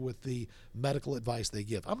through with the medical advice they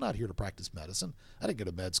give. I'm not here to practice medicine. I didn't go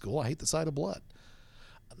to med school. I hate the sight of blood.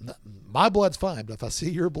 My blood's fine, but if I see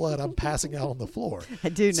your blood, I'm passing out on the floor. I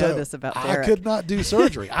do know this about Derek. I could not do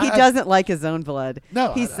surgery. He doesn't like his own blood.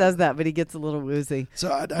 No. He says that, but he gets a little woozy. So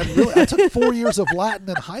I took 4 years of Latin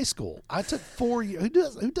in high school. I took 4 years.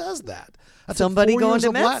 Who does that? I took Somebody 4 going years to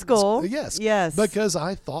of med Latin school. Yes. Because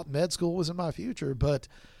I thought med school was in my future, but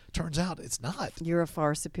turns out it's not. You're a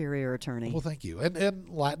far superior attorney. Well, thank you. And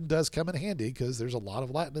Latin does come in handy because there's a lot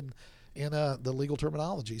of Latin in the legal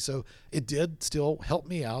terminology. So it did still help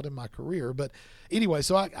me out in my career. But anyway,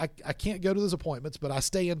 so I can't go to those appointments, but I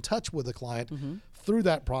stay in touch with the client through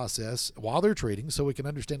that process while they're treating, so we can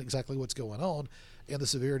understand exactly what's going on and the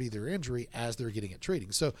severity of their injury as they're getting it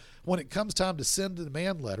treating. So when it comes time to send a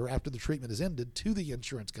demand letter after the treatment is ended to the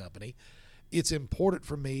insurance company, it's important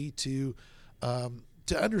for me to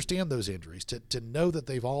understand those injuries, to know that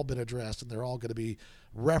they've all been addressed and they're all going to be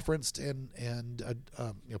referenced and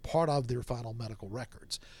part of their final medical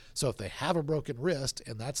records. So if they have a broken wrist,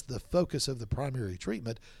 and that's the focus of the primary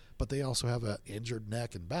treatment, but they also have an injured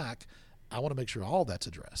neck and back, I want to make sure all that's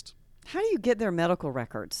addressed. How do you get their medical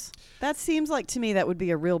records? That seems like to me that would be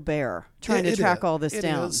a real bear trying to track all this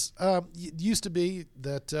down. It used to be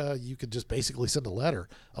that you could just basically send a letter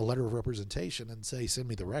of representation and say, send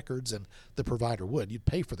me the records, and the provider would. You'd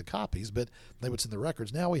pay for the copies, but they would send the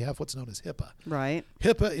records. Now we have what's known as HIPAA. Right.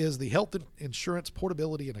 HIPAA is the Health Insurance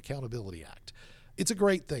Portability and Accountability Act. It's a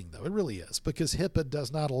great thing, though. It really is, because HIPAA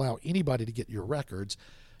does not allow anybody to get your records.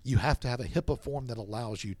 you have to have a HIPAA form that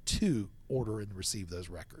allows you to order and receive those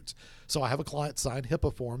records. So I have a client sign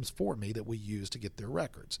HIPAA forms for me that we use to get their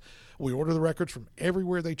records. We order the records from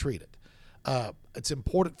everywhere they treat it. It's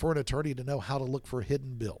important for an attorney to know how to look for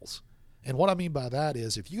hidden bills. And what I mean by that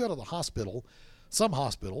is if you go to the hospital, some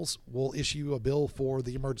hospitals will issue a bill for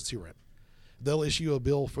the emergency room. They'll issue a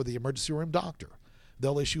bill for the emergency room doctor.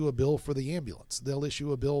 They'll issue a bill for the ambulance. They'll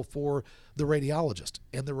issue a bill for the radiologist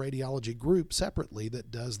and the radiology group separately that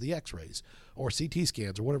does the x-rays or CT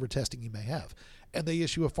scans or whatever testing you may have. And they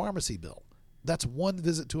issue a pharmacy bill. That's one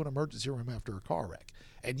visit to an emergency room after a car wreck.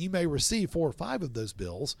 And you may receive 4 or 5 of those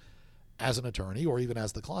bills as an attorney or even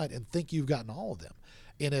as the client and think you've gotten all of them.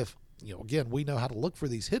 And if, again, we know how to look for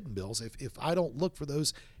these hidden bills. If I don't look for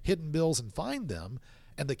those hidden bills and find them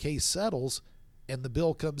and the case settles and the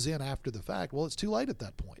bill comes in after the fact, well, it's too late at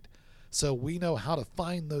that point. So we know how to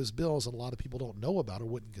find those bills that a lot of people don't know about or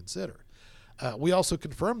wouldn't consider. We also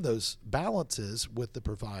confirm those balances with the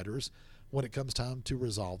providers when it comes time to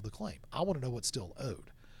resolve the claim. I want to know what's still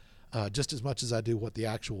owed. Just as much as I do what the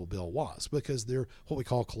actual bill was, because they're what we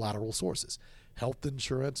call collateral sources. Health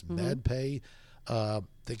insurance, med pay,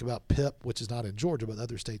 think about PIP, which is not in Georgia, but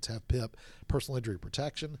other states have PIP, personal injury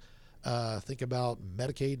protection. Think about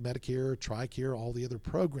Medicaid, Medicare, TRICARE, all the other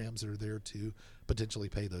programs that are there to potentially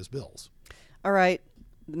pay those bills. All right.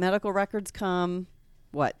 The medical records come,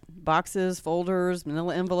 boxes, folders,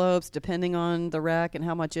 manila envelopes, depending on the wreck and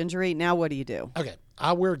how much injury. Now what do you do? Okay.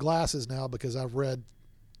 I wear glasses now because I've read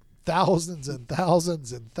thousands and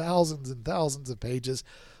thousands and thousands and thousands of pages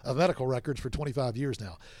of medical records for 25 years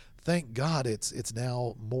now. Thank God it's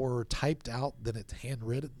now more typed out than it's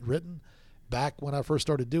handwritten. Back when I first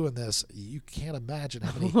started doing this, you can't imagine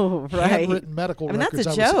how many handwritten medical records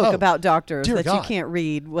that's a joke about doctors that God. You can't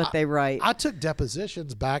read what they write. I took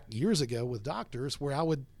depositions back years ago with doctors where I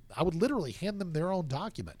would literally hand them their own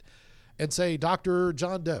document and say, Dr.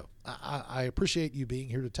 John Doe, I appreciate you being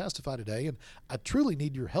here to testify today, and I truly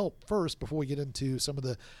need your help first before we get into some of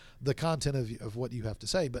the content of what you have to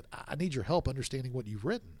say, but I need your help understanding what you've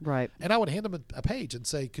written. Right. And I would hand them a page and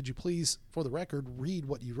say, could you please, for the record, read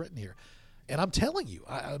what you've written here? And I'm telling you,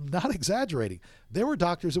 I'm not exaggerating. There were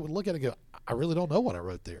doctors that would look at it and go, I really don't know what I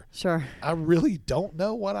wrote there. Sure. I really don't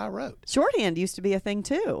know what I wrote. Shorthand used to be a thing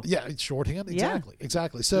too. Yeah, it's shorthand. Exactly. Yeah.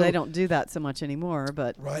 Exactly. So they don't do that so much anymore,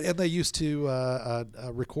 but right. And they used to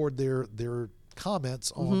record their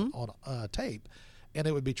comments on tape, and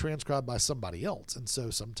it would be transcribed by somebody else. And so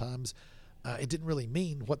sometimes it didn't really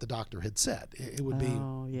mean what the doctor had said. It would be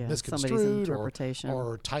misconstrued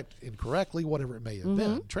or typed incorrectly, whatever it may have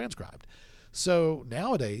been, transcribed. So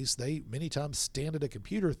nowadays, they many times stand at a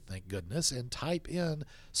computer, thank goodness, and type in.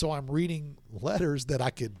 So I'm reading letters that I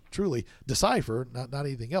could truly decipher, not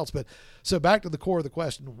anything else. But so back to the core of the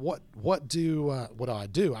question: what do I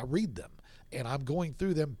do? I read them, and I'm going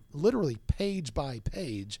through them literally page by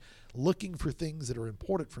page, looking for things that are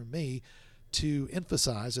important for me to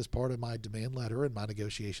emphasize as part of my demand letter and my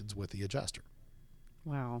negotiations with the adjuster.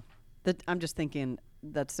 Wow. I'm just thinking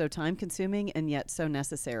that's so time consuming and yet so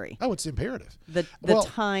necessary. Oh, it's imperative. The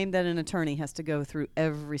time that an attorney has to go through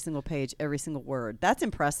every single page, every single word. That's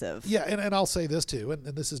impressive. Yeah, and I'll say this too, and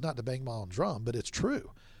this is not to bang my own drum, but it's true.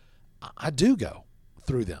 I do go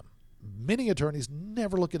through them. Many attorneys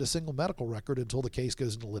never look at a single medical record until the case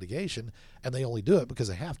goes into litigation, and they only do it because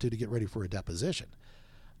they have to get ready for a deposition.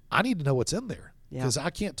 I need to know what's in there because I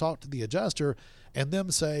can't talk to the adjuster and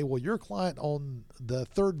them say, well, your client on the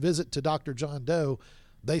third visit to Dr. John Doe,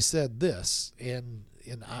 they said this, and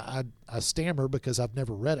I stammer because I've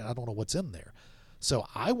never read it. I don't know what's in there. So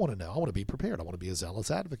I want to know. I want to be prepared. I want to be a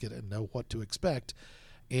zealous advocate and know what to expect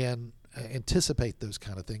and anticipate those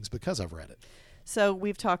kind of things because I've read it. So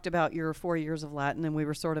we've talked about your 4 years of Latin, and we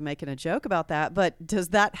were sort of making a joke about that. But does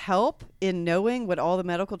that help in knowing what all the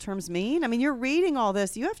medical terms mean? I mean, you're reading all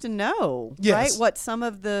this. You have to know, right, what some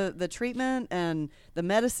of the treatment and the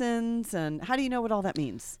medicines, and how do you know what all that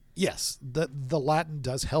means? Yes, the Latin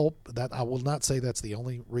does help. That I will not say that's the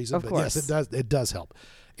only reason, of course. Yes, it does help.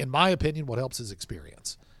 In my opinion, what helps is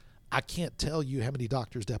experience. I can't tell you how many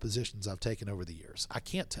doctors' depositions I've taken over the years. I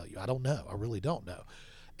can't tell you. I don't know. I really don't know.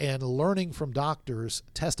 And learning from doctors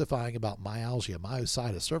testifying about myalgia,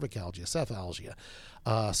 myositis, cervicalgia, cephalgia,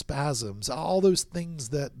 spasms, all those things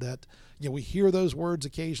that we hear those words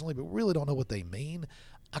occasionally, but we really don't know what they mean.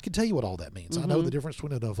 I can tell you what all that means. I know the difference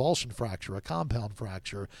between an avulsion fracture, a compound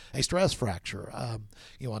fracture, a stress fracture, a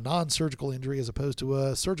non-surgical injury as opposed to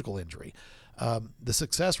a surgical injury. The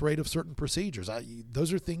success rate of certain procedures.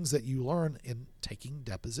 those are things that you learn in taking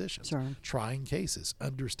depositions, trying cases,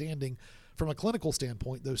 understanding from a clinical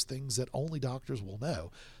standpoint, those things that only doctors will know.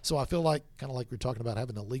 So I feel like, kind of like we're talking about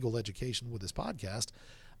having a legal education with this podcast,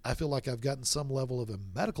 I feel like I've gotten some level of a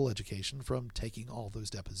medical education from taking all those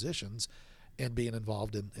depositions and being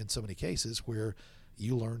involved in so many cases where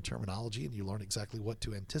you learn terminology and you learn exactly what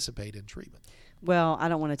to anticipate in treatment. Well, I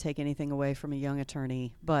don't want to take anything away from a young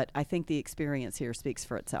attorney, but I think the experience here speaks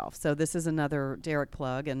for itself. So this is another Derek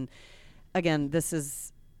plug. And again, this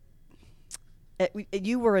is,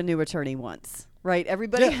 you were a new attorney once, right?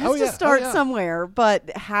 Everybody has to start somewhere, but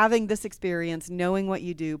having this experience, knowing what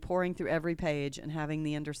you do, pouring through every page and having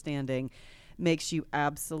the understanding makes you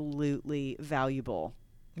absolutely valuable.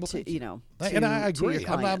 Well, and I agree.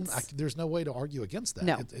 There's no way to argue against that.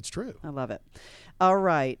 No. It's true. I love it. All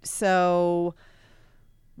right. So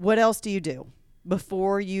what else do you do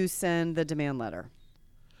before you send the demand letter?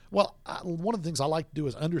 Well, one of the things I like to do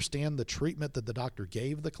is understand the treatment that the doctor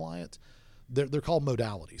gave the client. They're called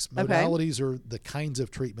modalities. Modalities are the kinds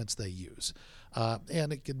of treatments they use.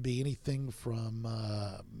 And it can be anything from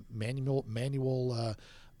manual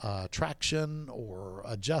traction or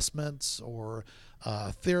adjustments or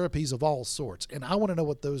therapies of all sorts. And I want to know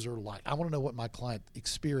what those are like. I want to know what my client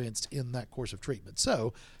experienced in that course of treatment.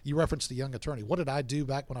 So you referenced the young attorney. What did I do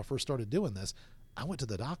back when I first started doing this? I went to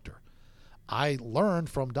the doctor. I learned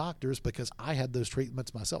from doctors because I had those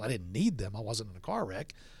treatments myself. I didn't need them. I wasn't in a car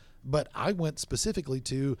wreck. But I went specifically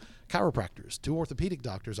to chiropractors, to orthopedic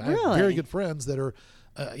doctors. I have very good friends that are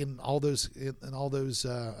in all those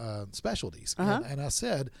specialties. And I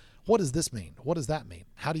said, what does this mean? What does that mean?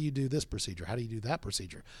 How do you do this procedure? How do you do that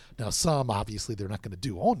procedure? Now, some obviously they're not going to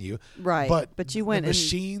do on you, right? But you went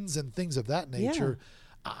machines and things of that nature.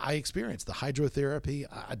 Yeah. I experienced the hydrotherapy.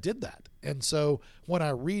 I did that, and so when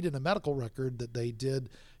I read in a medical record that they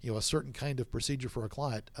did, a certain kind of procedure for a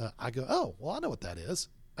client, I go, oh, well, I know what that is.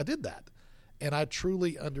 I did that, and I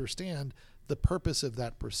truly understand the purpose of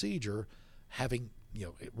that procedure, having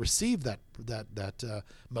received that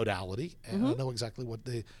modality, and I know exactly what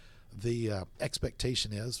the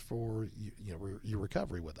expectation is for your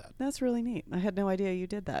recovery with that. That's really neat. I had no idea you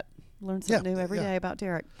did that. Learn something new every day about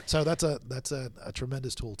Derek. So that's a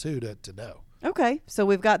tremendous tool too to know. Okay, so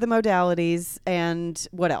we've got the modalities, and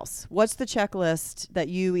what else? What's the checklist that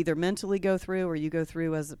you either mentally go through or you go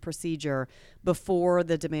through as a procedure before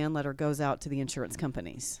the demand letter goes out to the insurance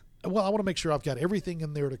companies? Well, I want to make sure I've got everything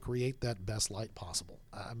in there to create that best light possible.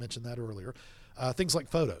 I mentioned that earlier. Things like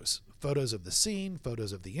photos of the scene,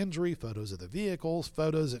 photos of the injury, photos of the vehicles,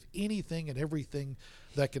 photos of anything and everything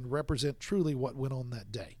that can represent truly what went on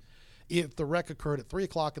that day. If the wreck occurred at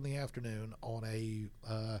 3:00 in the afternoon on a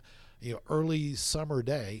early summer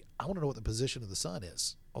day, I want to know what the position of the sun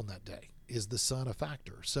is on that day. Is the sun a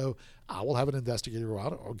factor? So I will have an investigator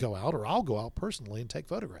go out, or I'll go out personally and take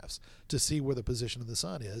photographs to see where the position of the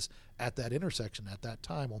sun is at that intersection at that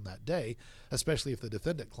time on that day, especially if the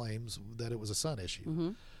defendant claims that it was a sun issue. Mm-hmm.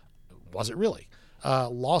 Was it really?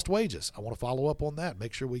 Lost wages. I want to follow up on that.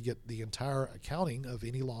 Make sure we get the entire accounting of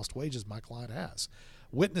any lost wages my client has.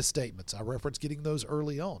 Witness statements. I reference getting those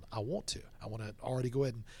early on. I want to already go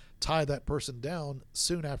ahead and tie that person down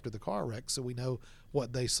soon after the car wreck so we know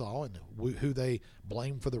what they saw and who they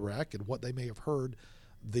blame for the wreck and what they may have heard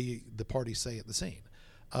the parties say at the scene.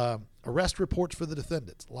 Arrest reports for the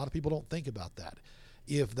defendants. A lot of people don't think about that.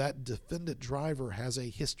 If that defendant driver has a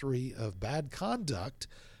history of bad conduct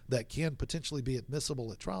that can potentially be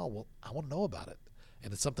admissible at trial, well, I want to know about it.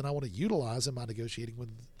 And it's something I want to utilize in my negotiating with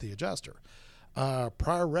the adjuster.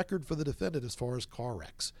 Prior record for the defendant as far as car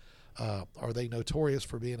wrecks. Are they notorious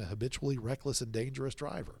for being a habitually reckless and dangerous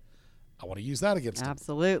driver? I want to use that against them.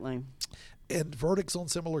 Absolutely. And verdicts on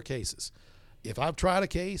similar cases. If I've tried a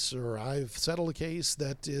case or I've settled a case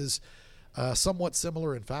that is somewhat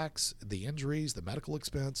similar in facts, the injuries, the medical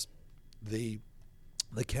expense, the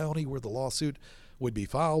county where the lawsuit would be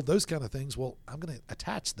filed, those kind of things, well, I'm going to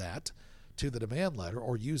attach that to the demand letter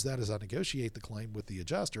or use that as I negotiate the claim with the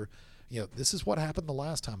adjuster. This is what happened the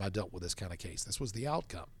last time I dealt with this kind of case. This was the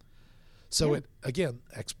outcome. So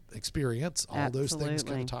experience, all those things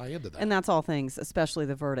kind of tie into that. And that's all things, especially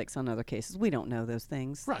the verdicts on other cases. We don't know those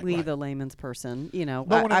things. Right. The layman's person,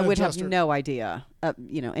 I would have no idea,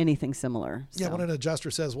 anything similar. Yeah, when an adjuster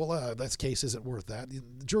says, well, this case isn't worth that,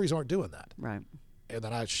 the juries aren't doing that. Right. And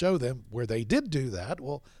then I show them where they did do that.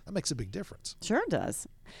 Well, that makes a big difference. Sure it does.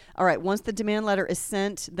 All right. Once the demand letter is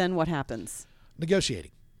sent, then what happens?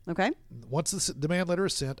 Negotiating. Okay. Once the demand letter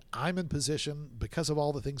is sent, I'm in position, because of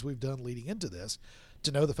all the things we've done leading into this,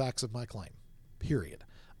 to know the facts of my claim, period.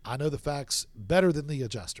 I know the facts better than the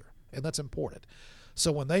adjuster, and that's important.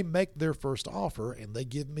 So when they make their first offer and they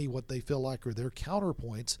give me what they feel like are their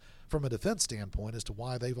counterpoints from a defense standpoint as to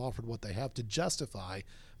why they've offered what they have to justify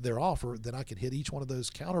their offer, then I can hit each one of those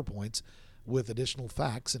counterpoints with additional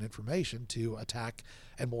facts and information to attack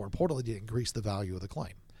and, more importantly, to increase the value of the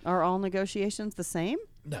claim. Are all negotiations the same?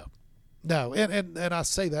 No. And I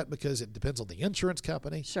say that because it depends on the insurance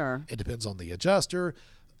company. Sure. It depends on the adjuster.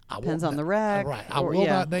 Depends on the wreck. Right. I will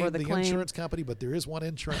not name the claim. insurance company, but there is one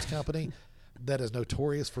insurance company that is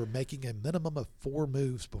notorious for making a minimum of 4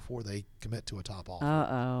 moves before they commit to a top offer.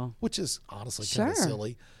 Uh-oh. Which is honestly kind of Sure.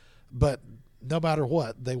 silly. But no matter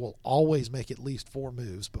what, they will always make at least 4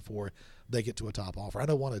 moves before they get to a top offer. I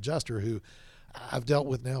know one adjuster who I've dealt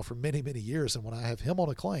with now for many, many years, and when I have him on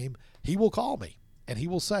a claim, he will call me and he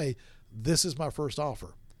will say, this is my first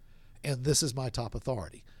offer and this is my top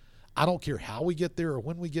authority. I don't care how we get there or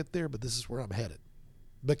when we get there, but this is where I'm headed.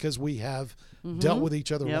 Because we have dealt with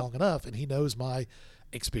each other long enough, and he knows my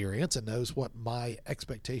experience and knows what my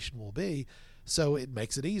expectation will be. So it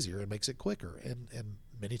makes it easier. It makes it quicker. And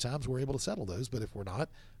many times we're able to settle those, but if we're not,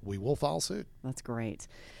 we will file suit. That's great.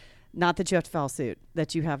 Not that you have to file suit,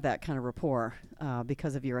 that you have that kind of rapport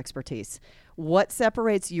because of your expertise. What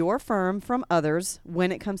separates your firm from others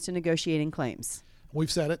when it comes to negotiating claims? We've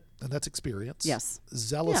said it, and that's experience. Yes.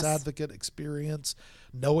 Zealous advocate, experience,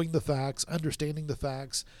 knowing the facts, understanding the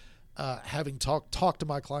facts, having talked to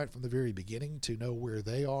my client from the very beginning to know where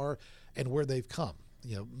they are and where they've come.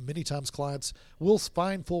 You know, many times clients will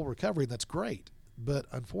find full recovery, and that's great. But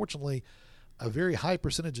unfortunately, a very high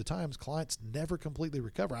percentage of times, clients never completely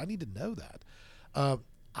recover. I need to know that.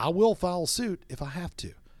 I will file suit if I have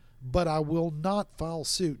to, but I will not file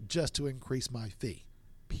suit just to increase my fee,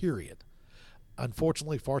 period.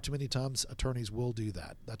 Unfortunately, far too many times attorneys will do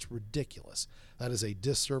that. That's ridiculous. That is a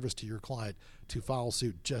disservice to your client to file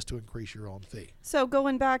suit just to increase your own fee. So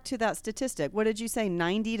going back to that statistic, what did you say,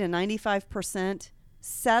 90 to 95%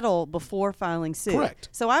 settle before filing suit? Correct.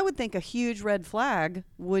 So I would think a huge red flag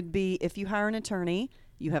would be if you hire an attorney,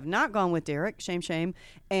 you have not gone with Derek, shame,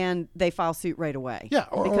 and they file suit right away. Yeah.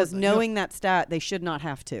 Because knowing that stat, they should not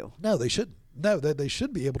have to. No, they shouldn't. No, they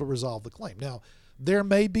should be able to resolve the claim. Now, there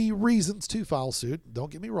may be reasons to file suit,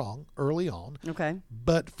 don't get me wrong, early on. Okay.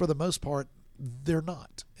 But for the most part, they're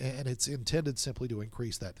not. And it's intended simply to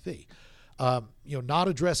increase that fee. Not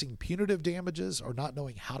addressing punitive damages or not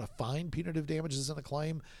knowing how to find punitive damages in a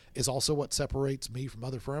claim is also what separates me from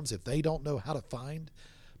other firms. If they don't know how to find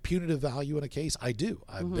punitive value in a case, I do.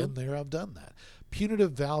 I've been there. I've done that.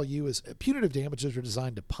 Punitive damages are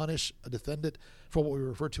designed to punish a defendant for what we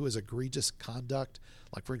refer to as egregious conduct,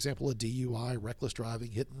 like, for example, a DUI, reckless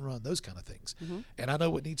driving, hit and run, those kind of things. And I know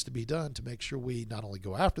what needs to be done to make sure we not only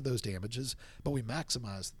go after those damages, but we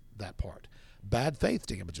maximize that part. Bad faith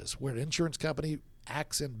damages, where an insurance company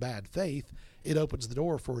acts in bad faith, it opens the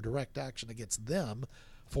door for a direct action against them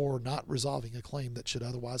for not resolving a claim that should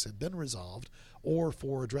otherwise have been resolved or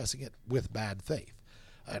for addressing it with bad faith.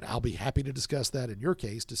 And I'll be happy to discuss that in your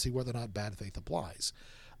case to see whether or not bad faith applies.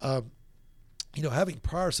 Having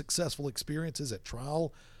prior successful experiences at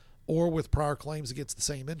trial or with prior claims against the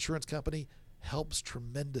same insurance company helps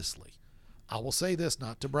tremendously. I will say this,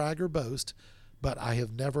 not to brag or boast, but I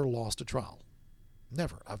have never lost a trial.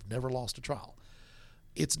 Never. I've never lost a trial.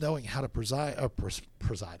 It's knowing how to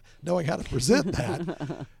knowing how to present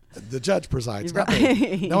that. The judge presides, not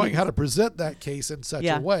me. Knowing how to present that case in such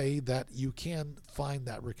a way that you can find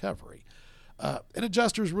that recovery. And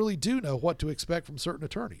adjusters really do know what to expect from certain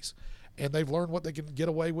attorneys. And they've learned what they can get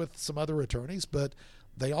away with some other attorneys, but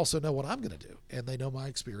they also know what I'm going to do. And they know my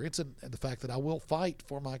experience and the fact that I will fight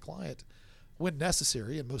for my client when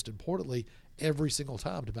necessary, and most importantly, every single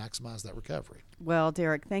time to maximize that recovery. Well,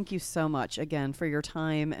 Derek, thank you so much again for your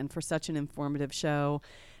time and for such an informative show.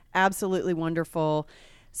 Absolutely wonderful.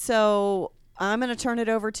 So I'm going to turn it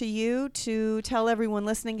over to you to tell everyone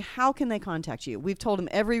listening, how can they contact you? We've told them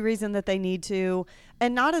every reason that they need to,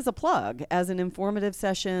 and not as a plug, as an informative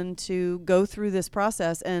session to go through this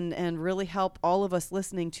process and really help all of us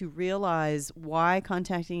listening to realize why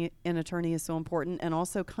contacting an attorney is so important, and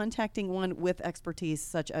also contacting one with expertise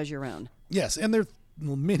such as your own. Yes, and there are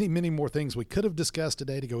many, many more things we could have discussed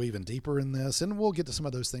today to go even deeper in this, and we'll get to some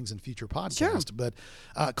of those things in future podcasts. Sure. But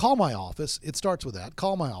call my office. It starts with that.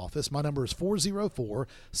 Call my office. My number is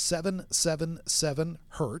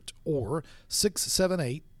 404-777-HURT or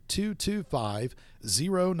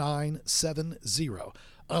 678-225-0970.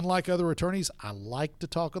 Unlike other attorneys, I like to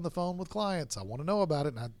talk on the phone with clients. I want to know about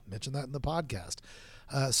it, and I mentioned that in the podcast.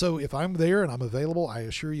 So if I'm there and I'm available, I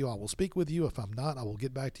assure you I will speak with you. If I'm not, I will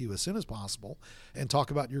get back to you as soon as possible and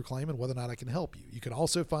talk about your claim and whether or not I can help you. You can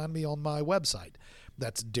also find me on my website.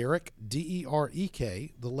 That's Derek,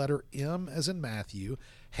 D-E-R-E-K, the letter M as in Matthew,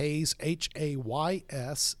 Hayes, Hays.com.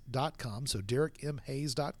 So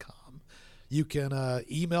DerekMHayes.com. You can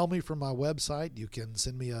email me from my website. You can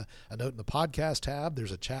send me a note in the podcast tab.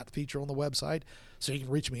 There's a chat feature on the website, so you can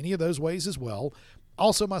reach me any of those ways as well.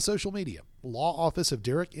 Also, my social media, Law Office of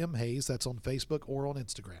Derek M. Hayes. That's on Facebook or on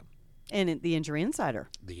Instagram. And the Injury Insider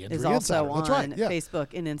is also on Facebook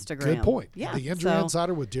and Instagram. Good point. Yeah, the Injury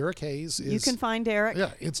Insider with Derek Hayes is... You can find Derek. Yeah,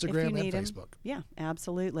 Instagram and Facebook. Yeah,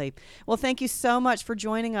 absolutely. Well, thank you so much for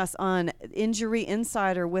joining us on Injury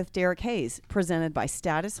Insider with Derek Hayes, presented by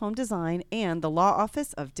Status Home Design and the Law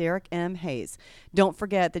Office of Derek M. Hayes. Don't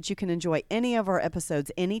forget that you can enjoy any of our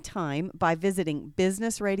episodes anytime by visiting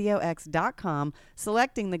BusinessRadioX.com,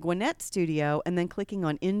 selecting the Gwinnett Studio, and then clicking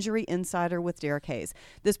on Injury Insider with Derek Hayes.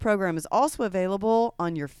 This program is also available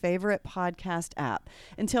on your favorite podcast app.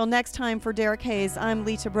 Until next time, for Derek Hayes, I'm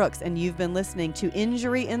Lita Brooks, and you've been listening to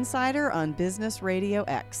Injury Insider on Business Radio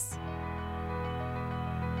X.